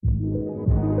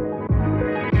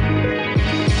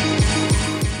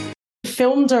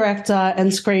film director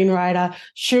and screenwriter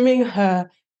Shuming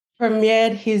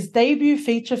premiered his debut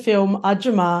feature film,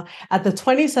 Ajooma, at the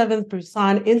 27th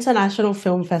Busan International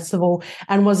Film Festival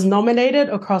and was nominated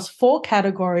across 4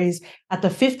 categories at the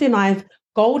 59th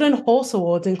Golden Horse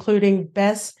Awards, including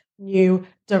Best New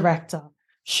Director.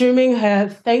 Shuming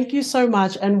He, thank you so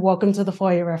much and welcome to the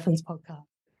For Your Reference podcast.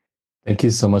 Thank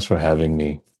you so much for having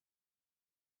me.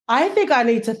 I think I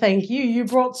need to thank you. You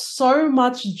brought so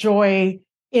much joy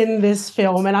in this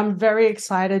film, and I'm very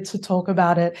excited to talk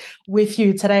about it with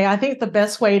you today. I think the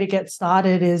best way to get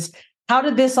started is, how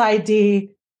did this idea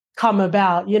come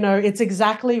about? You know, it's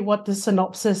exactly what the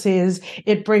synopsis is.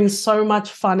 It brings so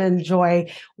much fun and joy.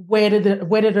 Where did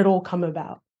it all come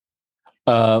about?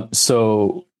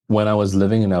 So when I was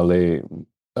living in LA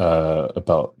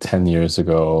about 10 years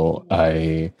ago,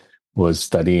 I was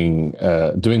studying,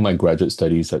 doing my graduate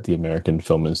studies at the American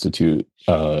Film Institute,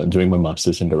 doing my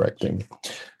master's in directing.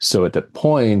 So at that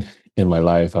point in my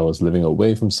life, I was living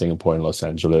away from Singapore and Los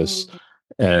Angeles,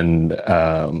 and do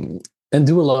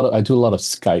a lot of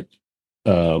Skype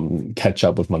catch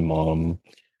up with my mom.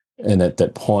 And at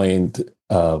that point,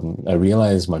 I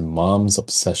realized my mom's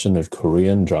obsession with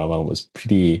Korean drama was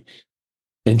pretty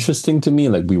interesting to me.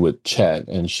 Like, we would chat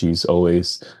and she's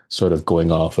always sort of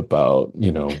going off about,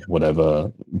 you know,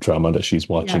 whatever drama that she's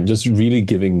watching, just really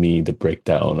giving me the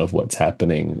breakdown of what's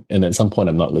happening. And at some point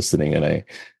I'm not listening and I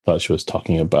thought she was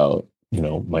talking about, you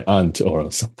know, my aunt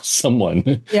or someone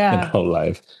in her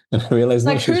life. And I realized,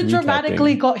 like, who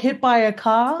dramatically got hit by a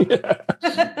car?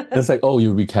 It's like, oh,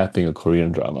 you're recapping a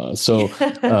Korean drama. So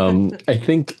I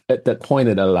think at that point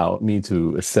it allowed me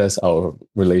to assess our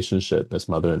relationship as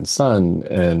mother and son.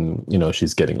 And, you know,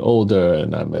 she's getting older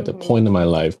and I'm at a point in my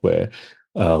life where,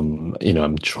 you know,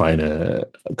 I'm trying to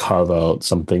carve out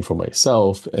something for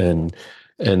myself. And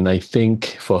I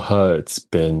think for her, it's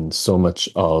been so much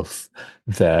of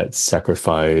that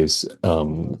sacrifice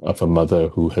of a mother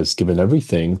who has given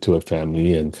everything to her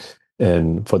family.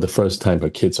 And for the first time, her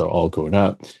kids are all grown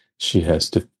up. She has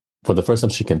to, for the first time,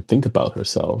 she can think about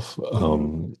herself.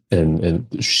 And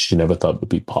she never thought it would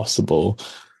be possible.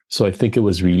 So I think it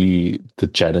was really the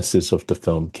genesis of the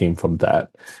film came from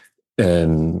that.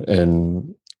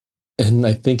 And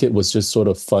I think it was just sort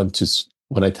of fun to,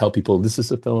 when I tell people this is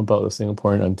a film about a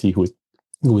Singaporean auntie who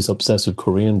is obsessed with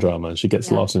Korean drama and she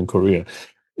gets lost in Korea.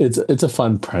 It's a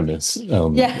fun premise. You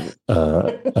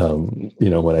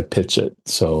know, when I pitch it.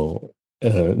 So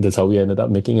that's how we ended up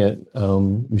making it.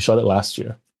 We shot it last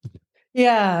year.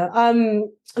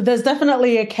 There's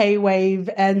definitely a K-wave,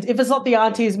 and if it's not the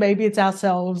aunties, maybe it's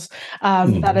ourselves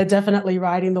that are definitely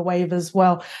riding the wave as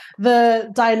well. The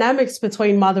dynamics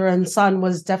between mother and son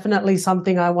was definitely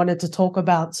something I wanted to talk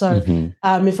about. So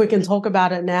if we can talk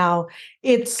about it now,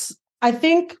 I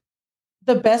think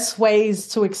the best ways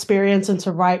to experience and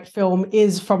to write film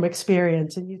is from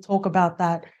experience, and you talk about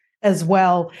that as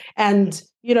well. And,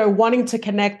 you know, wanting to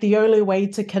connect, the only way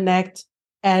to connect,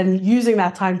 and using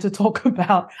that time to talk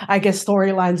about, I guess,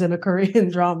 storylines in a Korean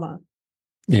drama.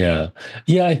 Yeah.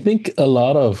 I think a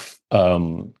lot of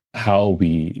how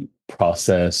we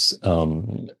process,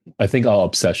 I think our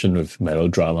obsession with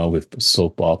melodrama, with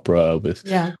soap opera,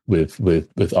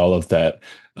 with all of that,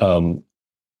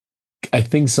 I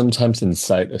think sometimes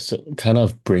inside kind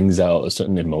of brings out a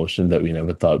certain emotion that we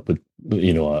never thought would,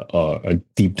 you know, are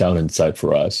deep down inside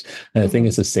for us. And I think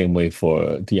it's the same way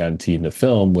for the auntie in the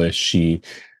film, where she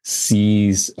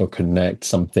sees or connects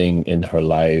something in her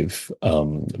life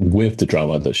with the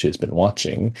drama that she has been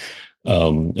watching.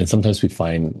 And sometimes we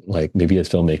find, like, maybe as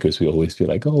filmmakers, we always feel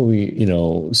like, oh, you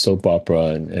know, soap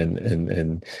opera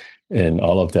and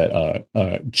all of that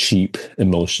are cheap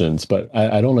emotions. But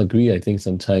I don't agree. I think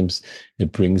sometimes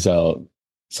it brings out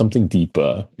something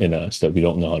deeper in us that we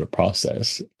don't know how to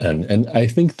process. And I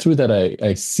think through that,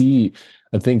 I see,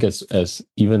 I think as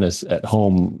even as at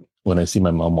home, when I see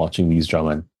my mom watching these drama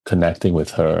and connecting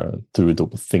with her through the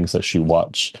things that she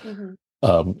watched,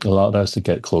 allowed us to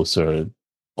get closer,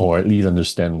 or at least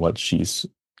understand what she's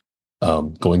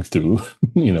going through,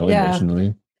 you know,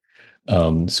 emotionally.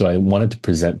 So I wanted to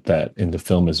present that in the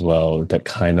film as well, that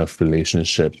kind of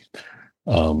relationship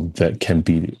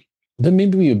that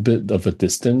maybe be a bit of a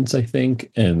distance, I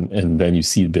think, and then you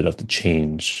see a bit of the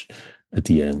change at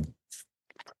the end.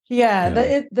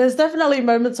 There's definitely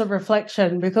moments of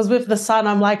reflection, because with the son,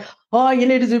 I'm like, oh, you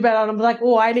need to do better. And I'm like,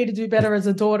 oh, I need to do better as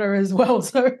a daughter as well.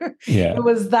 So it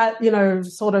was that, you know,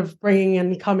 sort of bringing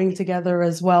and coming together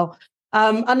as well.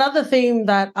 Another theme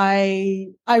that I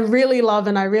really love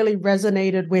and I really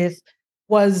resonated with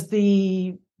was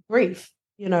the grief,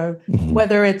 Mhm.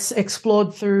 whether it's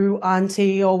explored through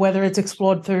Auntie or whether it's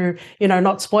explored through,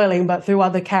 not spoiling, but through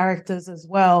other characters as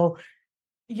well.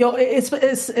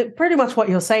 It's pretty much what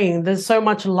you're saying. There's so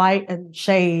much light and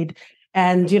shade,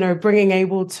 and bringing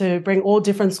able to bring all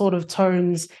different sort of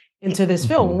tones into this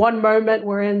film. Mhm. One moment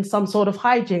we're in some sort of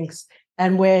hijinks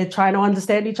and we're trying to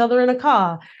understand each other in a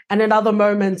car, and in other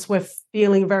moments we're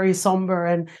feeling very somber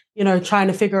and trying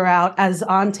to figure out, as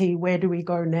Auntie, where do we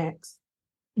go next?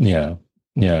 Yeah.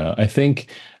 Yeah. I think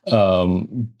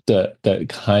that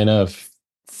kind of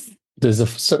there's a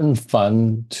certain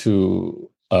fun to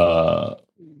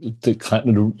the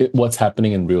kind of what's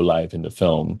happening in real life in the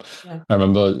film. Yeah. I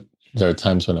remember there are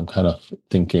times when I'm kind of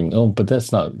thinking, oh, but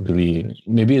that's not really,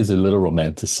 maybe it's a little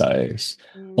romanticized,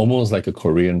 Mm. almost like a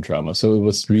Korean drama. So it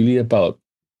was really about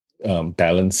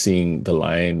balancing the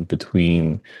line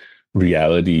between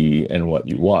reality and what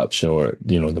you watch, or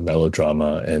the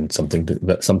melodrama, and something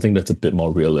that's a bit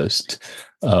more realist.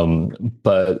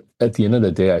 But at the end of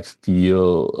the day, I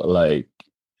feel like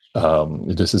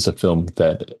this is a film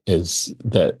that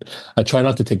I try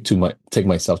not to take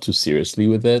myself too seriously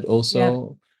with it Yeah.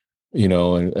 also.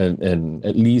 And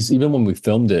at least even when we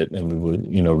filmed it and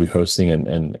we were rehearsing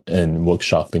and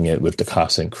workshopping it with the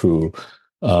cast and crew,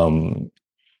 um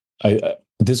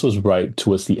this was right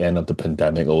towards the end of the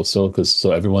pandemic also, because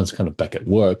so everyone's kind of back at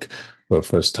work for the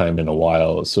first time in a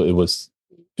while. So it was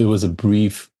a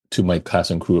brief to my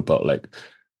cast and crew about, like,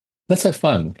 let's have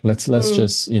fun. Let's Mm.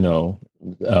 just,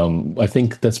 I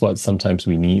think that's what sometimes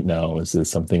we need now is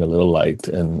something a little light,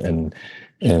 and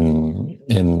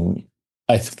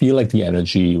I feel like the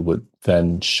energy would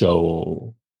then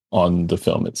show on the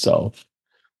film itself.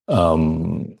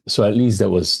 So at least that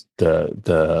was the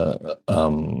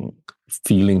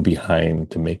feeling behind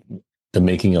the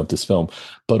making of this film.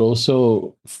 But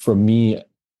also for me,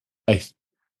 I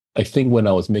I think when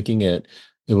I was making it,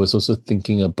 it was also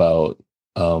thinking about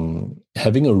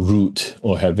having a root,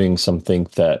 or having something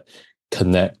that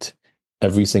connect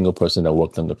every single person that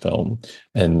worked on the film.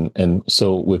 And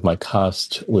so with my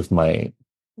cast, with my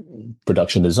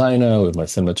production designer, with my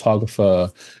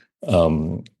cinematographer,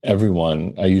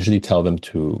 everyone, I usually tell them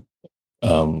to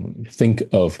think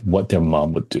of what their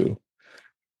mom would do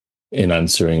in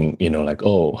answering, like,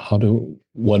 oh,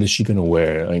 what is she gonna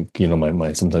wear? Like,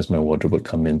 my sometimes my wardrobe would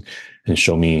come in and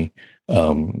show me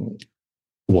um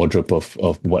wardrobe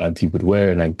of what Auntie would wear,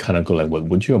 and I kind of go like, what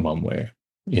would your mom wear?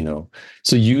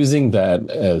 So using that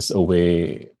as a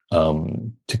way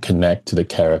to connect to the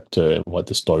character and what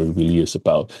the story really is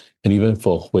about. And even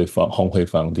for Hong Hui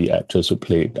Fang, the actress who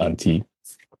played Auntie,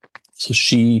 so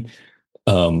she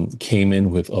came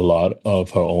in with a lot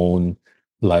of her own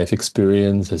life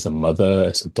experience as a mother,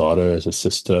 as a daughter, as a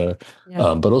sister,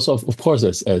 Yeah. but also, of course,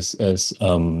 as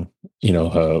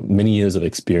her many years of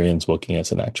experience working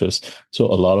as an actress. So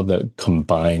a lot of that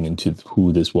combined into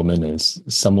who this woman is,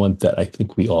 someone that I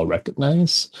think we all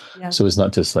recognize. Yeah. So it's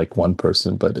not just like one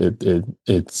person, but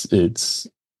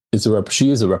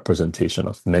she is a representation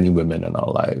of many women in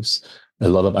our lives, a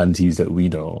lot of aunties that we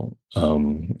know,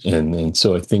 and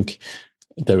so I think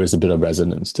there is a bit of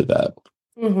resonance to that.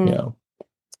 Mm-hmm. Yeah.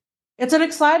 It's an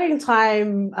exciting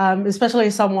time,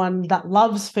 especially someone that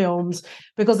loves films,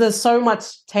 because there's so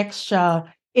much texture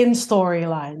in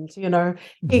storylines. It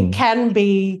Mhm. can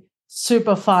be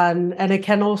super fun, and it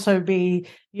can also be,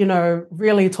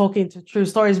 really talking to true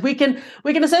stories. We can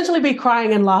essentially be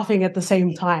crying and laughing at the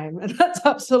same time, and that's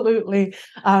absolutely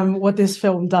what this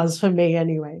film does for me,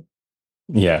 anyway.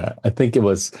 Yeah, I think it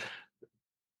was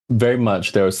very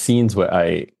much. There are scenes where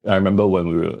I remember when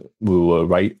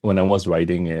when I was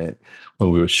writing it,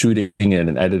 when we were shooting it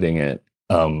and editing it,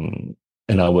 and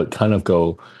I would kind of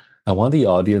go, I want the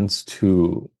audience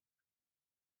to,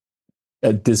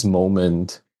 at this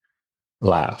moment,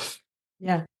 laugh.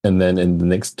 Yeah. And then in the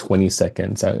next 20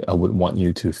 seconds, I would want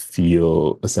you to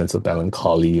feel a sense of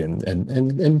melancholy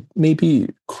and maybe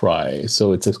cry.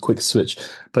 So it's a quick switch,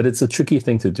 but it's a tricky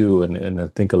thing to do. And I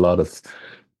think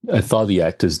I thought the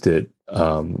actors did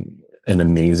an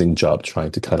amazing job trying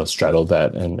to kind of straddle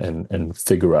that and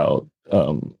figure out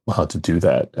how to do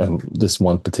that. This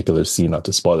one particular scene, not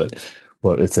to spoil it,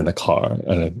 well, it's in a car,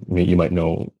 and you might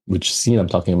know which scene I'm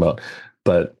talking about,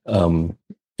 but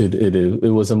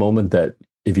it was a moment that,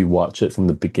 if you watch it from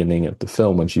the beginning of the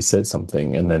film, when she said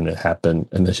something and then it happened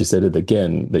and then she said it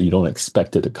again, that you don't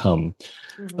expect it to come.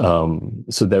 Mm-hmm.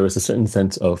 So there is a certain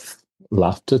sense of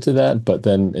laughter to that, but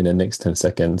then in the next 10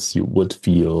 seconds you would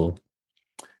feel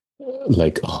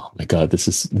like, oh my God, this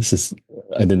is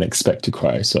I didn't expect to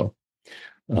cry. So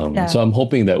Yeah. so I'm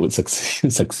hoping that would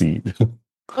succeed.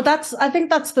 But I think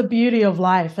that's the beauty of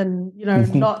life, and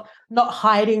not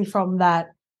hiding from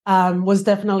that was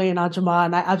definitely in Ajooma,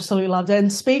 and I absolutely loved it.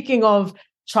 And speaking of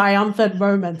triumphant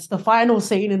moments, the final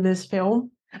scene in this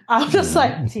film, I was just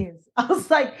like tears. I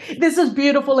was like, this is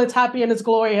beautiful, it's happy and it's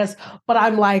glorious, but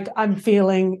I'm like, I'm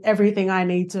feeling everything I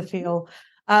need to feel.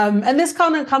 And this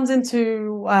kind of comes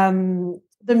into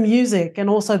the music and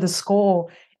also the score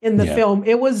in the Yeah. film.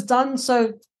 It was done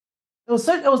so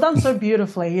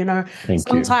beautifully, you know. Thank you.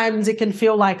 Sometimes it can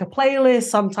feel like a playlist,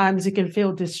 sometimes it can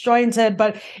feel disjointed,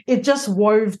 but it just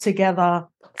wove together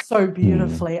so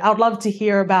beautifully. I would love to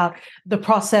hear about the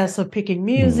process of picking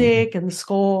music and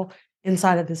score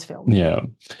inside of this film. Yeah.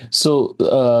 So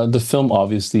the film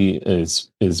obviously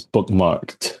is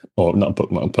bookmarked, or not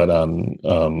bookmarked, but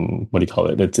what do you call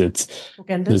it? It's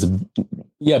Bookended? there's a,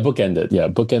 yeah, bookended. Yeah,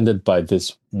 bookended by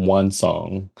this one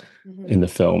song in the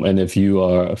film. And if you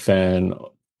are a fan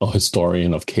or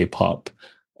historian of K-pop,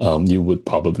 you would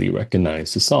probably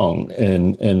recognize the song.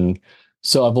 And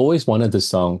so I've always wanted this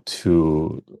song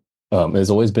to it's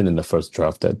always been in the first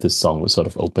draft that this song would sort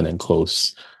of open and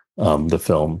close the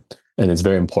film. And it's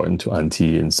very important to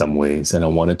Auntie in some ways. And I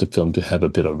wanted the film to have a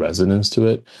bit of resonance to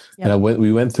it. Yep. And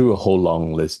we went through a whole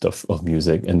long list of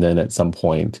music. And then at some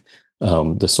point,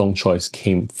 the song choice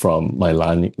came from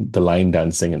the line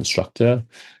dancing instructor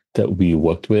that we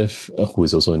worked with, who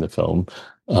is also in the film.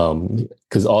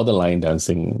 Because all the line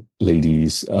dancing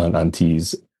ladies and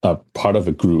aunties are part of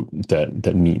a group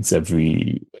that meets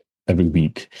every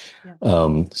week.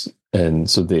 Yeah. And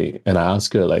so I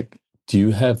asked her, like, do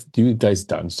you guys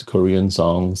dance to Korean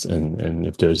songs? And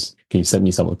if can you send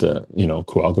me some of the,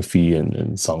 choreography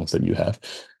and songs that you have?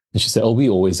 And she said, oh, we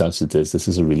always dance to this. This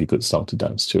is a really good song to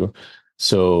dance to.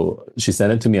 So she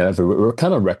sent it to me, and I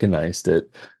kind of recognized it.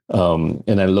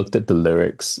 And I looked at the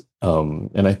lyrics,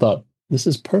 and I thought, this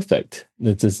is perfect.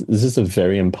 This is a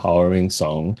very empowering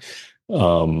song.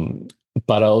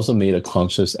 But I also made a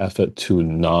conscious effort to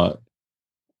not,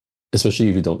 especially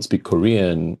if you don't speak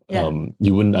Korean,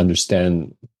 you wouldn't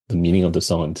understand the meaning of the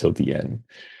song until the end.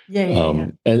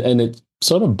 And it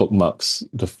sort of bookmarks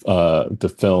the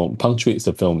film, punctuates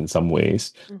the film in some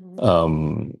ways,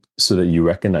 so that you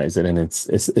recognize it, and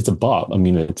it's a bop. I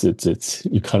mean, it's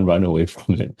you can't run away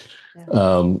from it.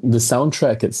 The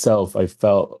soundtrack itself, I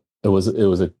felt it was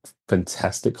a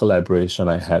fantastic collaboration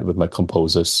I had with my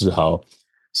composer Suhao.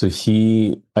 So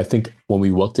I think when we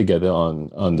worked together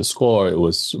on the score, it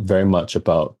was very much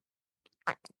about,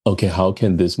 okay, how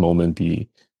can this moment be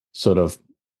sort of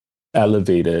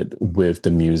elevated with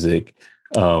the music?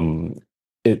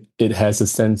 It has a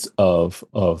sense of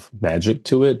magic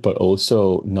to it, but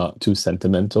also not too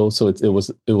sentimental. So it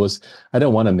was I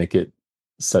don't want to make it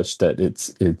such that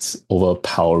it's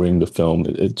overpowering the film.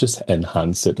 It just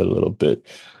enhanced it a little bit,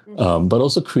 but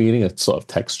also creating a sort of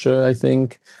texture, I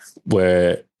think,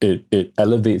 where it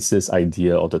elevates this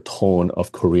idea or the tone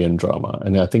of Korean drama.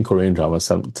 And I think Korean drama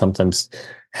sometimes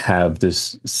have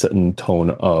this certain tone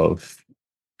of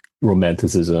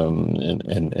romanticism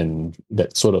and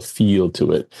that sort of feel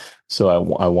to it. So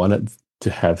I wanted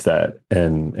to have that,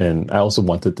 and I also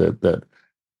wanted that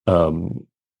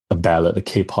a ballad, a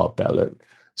K-pop ballad.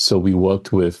 So we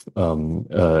worked with an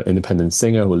independent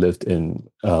singer who lived in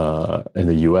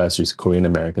the US. She's a Korean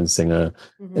American singer,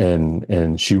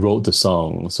 and she wrote the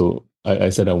song. So I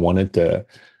said I wanted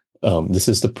this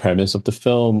is the premise of the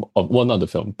film, not the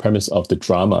film, premise of the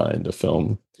drama in the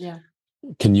film. Yeah.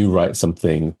 Can you write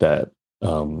something that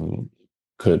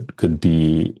could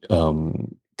be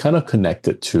kind of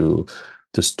connected to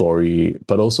the story,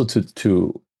 but also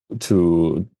to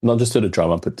not just to the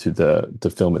drama, but to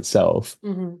the film itself.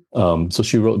 So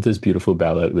she wrote this beautiful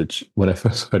ballad, which when I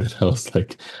first heard it, I was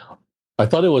like, I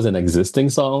thought it was an existing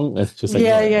song. It's just like,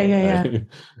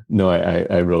 no,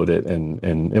 I wrote it, and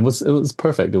it was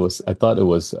perfect. I thought it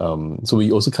was, so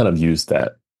we also kind of used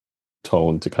that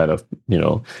tone to kind of,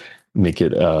 make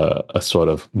it a sort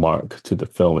of mark to the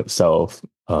film itself,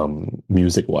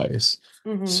 music wise.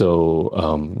 So,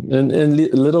 and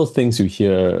little things you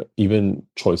hear, even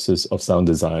choices of sound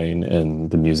design and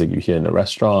the music you hear in a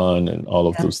restaurant and all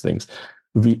of those things.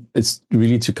 It's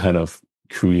really to kind of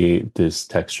create this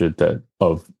texture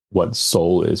of what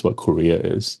Seoul is, what Korea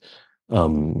is,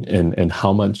 and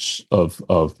how much of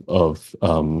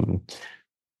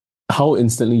how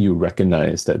instantly you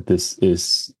recognize that this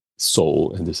is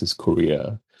Seoul and this is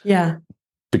Korea. Yeah.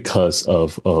 Because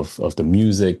of the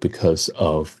music, because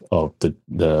of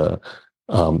the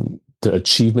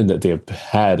achievement that they have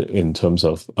had in terms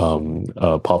of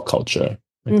pop culture.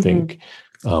 I think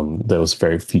that was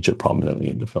very featured prominently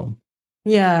in the film.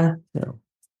 Yeah.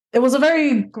 It was a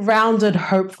very grounded,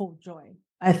 hopeful joy,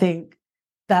 I think,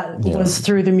 that was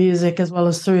through the music as well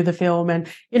as through the film. And,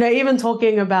 even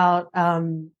talking about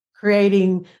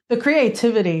creating the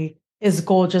creativity is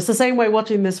gorgeous. The same way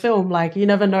watching this film, like you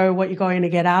never know what you're going to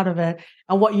get out of it.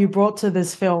 And what you brought to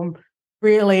this film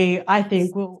really, I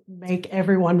think, will make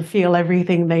everyone feel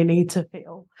everything they need to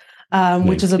feel.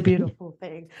 Which is a beautiful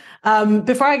thing.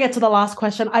 Before I get to the last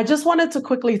question, I just wanted to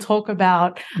quickly talk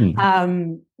about,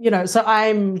 so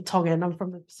I'm Tongan, I'm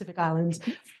from the Pacific Islands,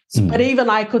 but even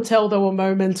I could tell there were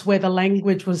moments where the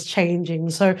language was changing.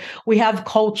 So we have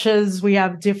cultures, we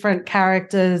have different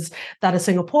characters that are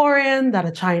Singaporean, that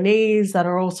are Chinese, that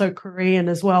are also Korean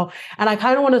as well. And I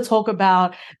kind of want to talk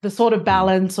about the sort of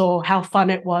balance or how fun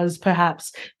it was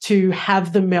perhaps to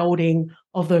have the melding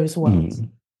of those worlds.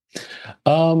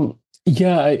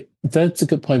 That's a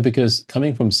good point, because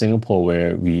coming from Singapore,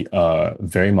 where we are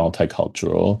very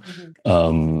multicultural,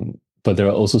 but there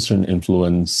are also certain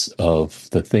influence of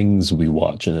the things we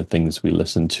watch and the things we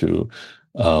listen to.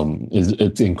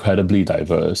 It's incredibly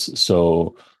diverse.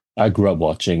 So I grew up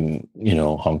watching,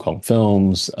 Hong Kong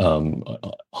films,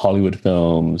 Hollywood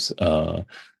films,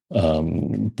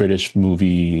 British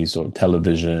movies or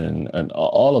television, and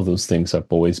all of those things have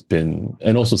always been,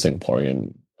 and also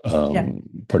Singaporean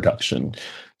production.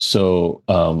 So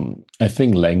I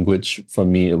think language for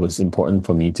me, it was important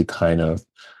for me to kind of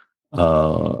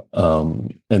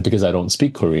and because I don't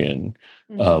speak Korean,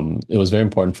 it was very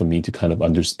important for me to kind of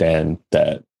understand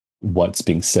that what's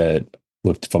being said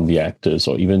from the actors,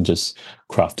 or even just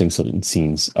crafting certain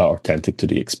scenes, are authentic to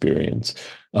the experience.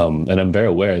 And I'm very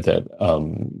aware that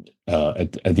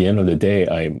at the end of the day,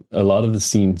 a lot of the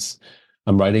scenes,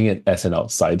 I'm writing it as an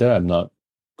outsider. I'm not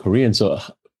Korean, so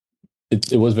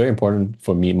it was very important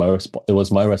for me. It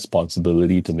was my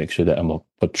responsibility to make sure that I'm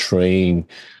portraying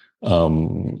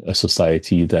a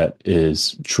society that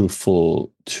is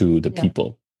truthful to the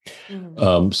people.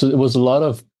 So it was a lot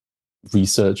of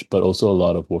research, but also a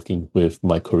lot of working with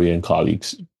my Korean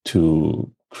colleagues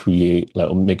to create,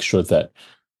 make sure that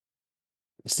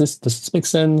does this make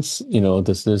sense?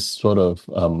 Does this sort of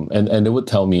and they would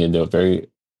tell me, and they were very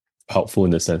helpful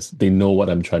in the sense they know what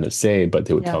I'm trying to say, but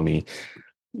they would tell me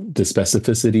the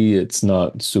specificity, it's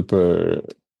not super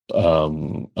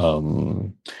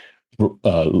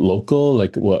local,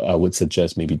 like what I would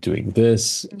suggest maybe doing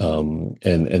this. And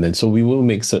then so we will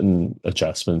make certain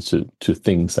adjustments to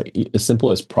things like as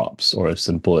simple as props, or as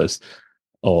simple as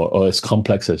or as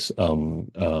complex as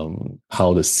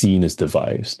how the scene is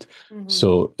devised.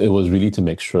 So it was really to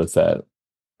make sure that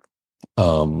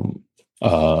I'm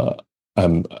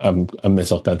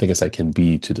as authentic as I can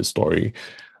be to the story.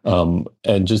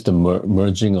 And just the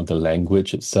merging of the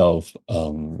language itself,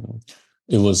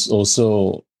 it was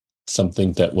also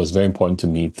something that was very important to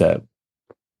me, that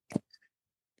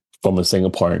from a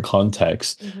Singaporean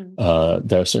context,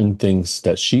 there are certain things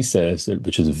that she says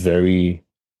which is very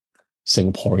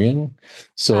Singaporean.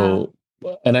 So,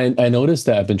 and I noticed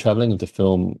that I've been traveling with the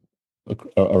film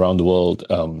around the world,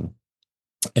 and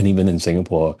even in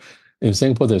Singapore. In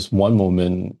Singapore, there's one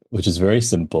moment which is very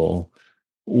simple,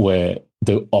 where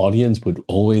the audience would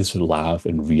always laugh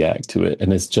and react to it,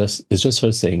 and it's just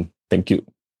her saying thank you,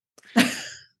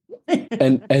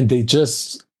 and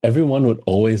everyone would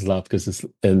always laugh, because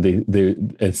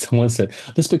and someone said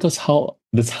that's because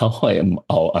that's how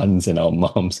our aunts and our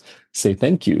moms say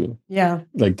thank you.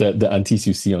 Like the aunties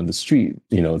you see on the street,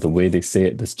 the way they say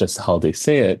it, that's just how they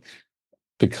say it,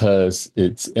 because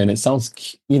it sounds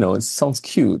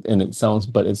cute, and it sounds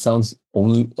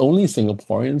only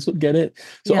Singaporeans would get it.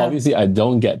 So obviously I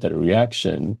don't get that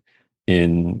reaction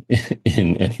in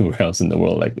anywhere else in the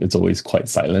world. Like, it's always quite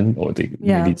silent, or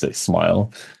maybe they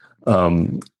smile.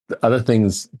 The other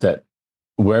things that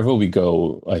wherever we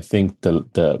go, I think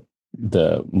the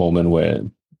moment where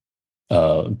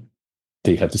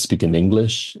they have to speak in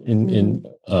English in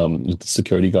the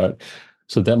security guard.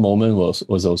 So that moment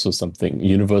was also something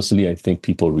universally. I think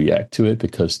people react to it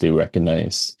because they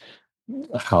recognize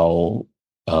how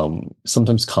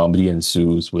sometimes comedy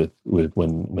ensues with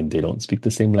when they don't speak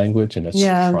the same language, and that's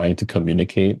trying to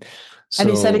communicate. So, and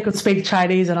he said he could speak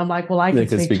Chinese, and I'm like, well, I can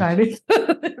speak Chinese.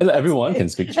 Everyone can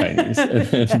speak Chinese,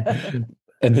 and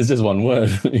it's just one word,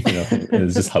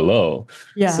 it's just hello.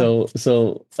 So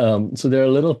there are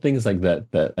little things like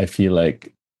that I feel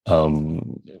like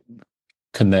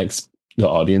connects the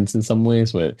audience in some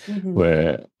ways, where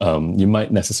you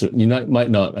might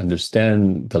not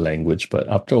understand the language, but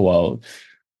after a while,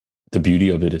 the beauty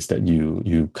of it is that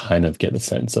you kind of get a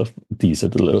sense of these are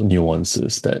the little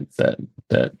nuances that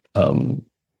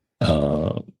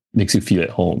makes you feel at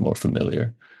home or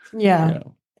familiar.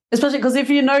 Especially because if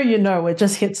it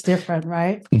just hits different,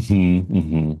 right?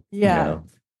 Yeah.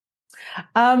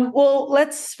 Well,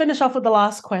 let's finish off with the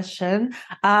last question.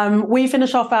 We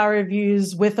finish off our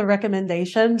reviews with a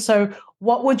recommendation. So,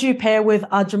 what would you pair with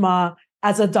Ajooma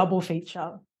as a double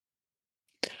feature?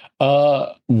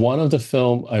 One of the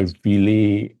film I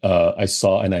really I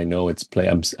saw and I know it's play.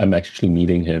 I'm actually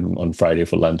meeting him on Friday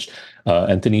for lunch.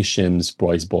 Anthony Shim's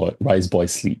Rise Boy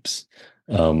Sleeps,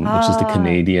 which is the Ah,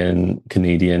 Korean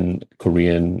Canadian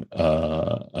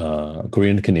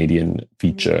mhm.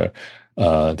 feature.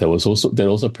 That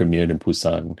also premiered in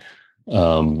Busan.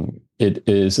 It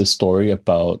is a story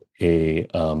about a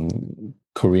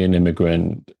Korean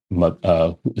immigrant,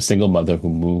 a single mother who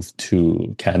moved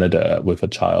to Canada with a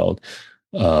child.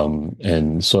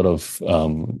 And sort of,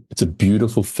 it's a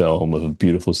beautiful film with a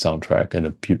beautiful soundtrack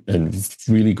and and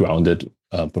really grounded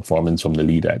performance from the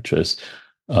lead actress.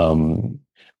 Um,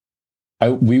 I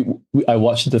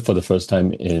watched it for the first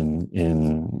time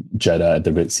in Jeddah at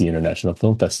the Red Sea International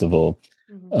Film Festival,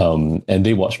 Mhm. and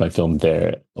they watched my film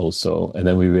there also. And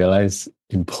then we realized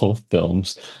in both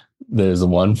films, there's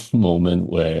one moment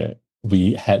where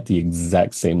we had the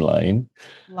exact same line.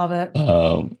 Love it.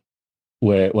 Um,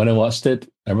 where when I watched it,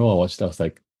 I remember I watched it, I was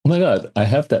like, oh my God, I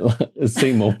have that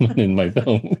same moment in my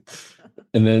film.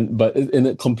 And then, but in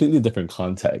a completely different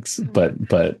context. But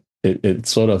it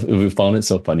sort of we found it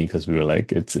so funny because we were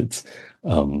like, it's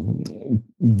um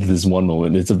this one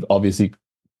moment. It's obviously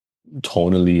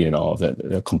tonally and all of that,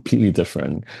 they're completely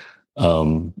different.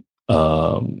 Um,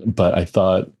 but I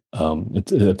thought I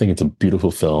think it's a beautiful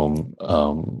film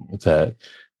that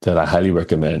I highly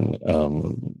recommend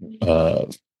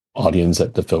audience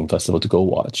at the film festival to go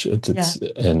watch. Yeah. It's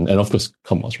and of course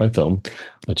come watch my film,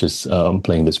 which is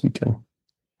playing this weekend.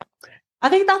 I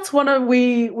think that's one of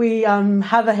we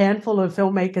have a handful of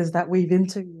filmmakers that we've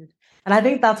interviewed, and I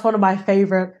think that's one of my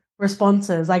favorite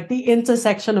responses. Like the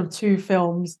intersection of two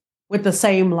films with the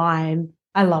same line.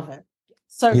 I love it.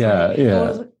 So great. Yeah,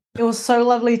 yeah. It was so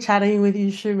lovely chatting with you,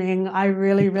 Shuming. I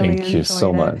really really Thank you so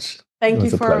enjoyed it. much. It Thank you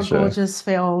was a for a pleasure. gorgeous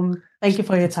film. Thank you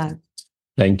for your time.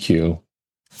 Thank you.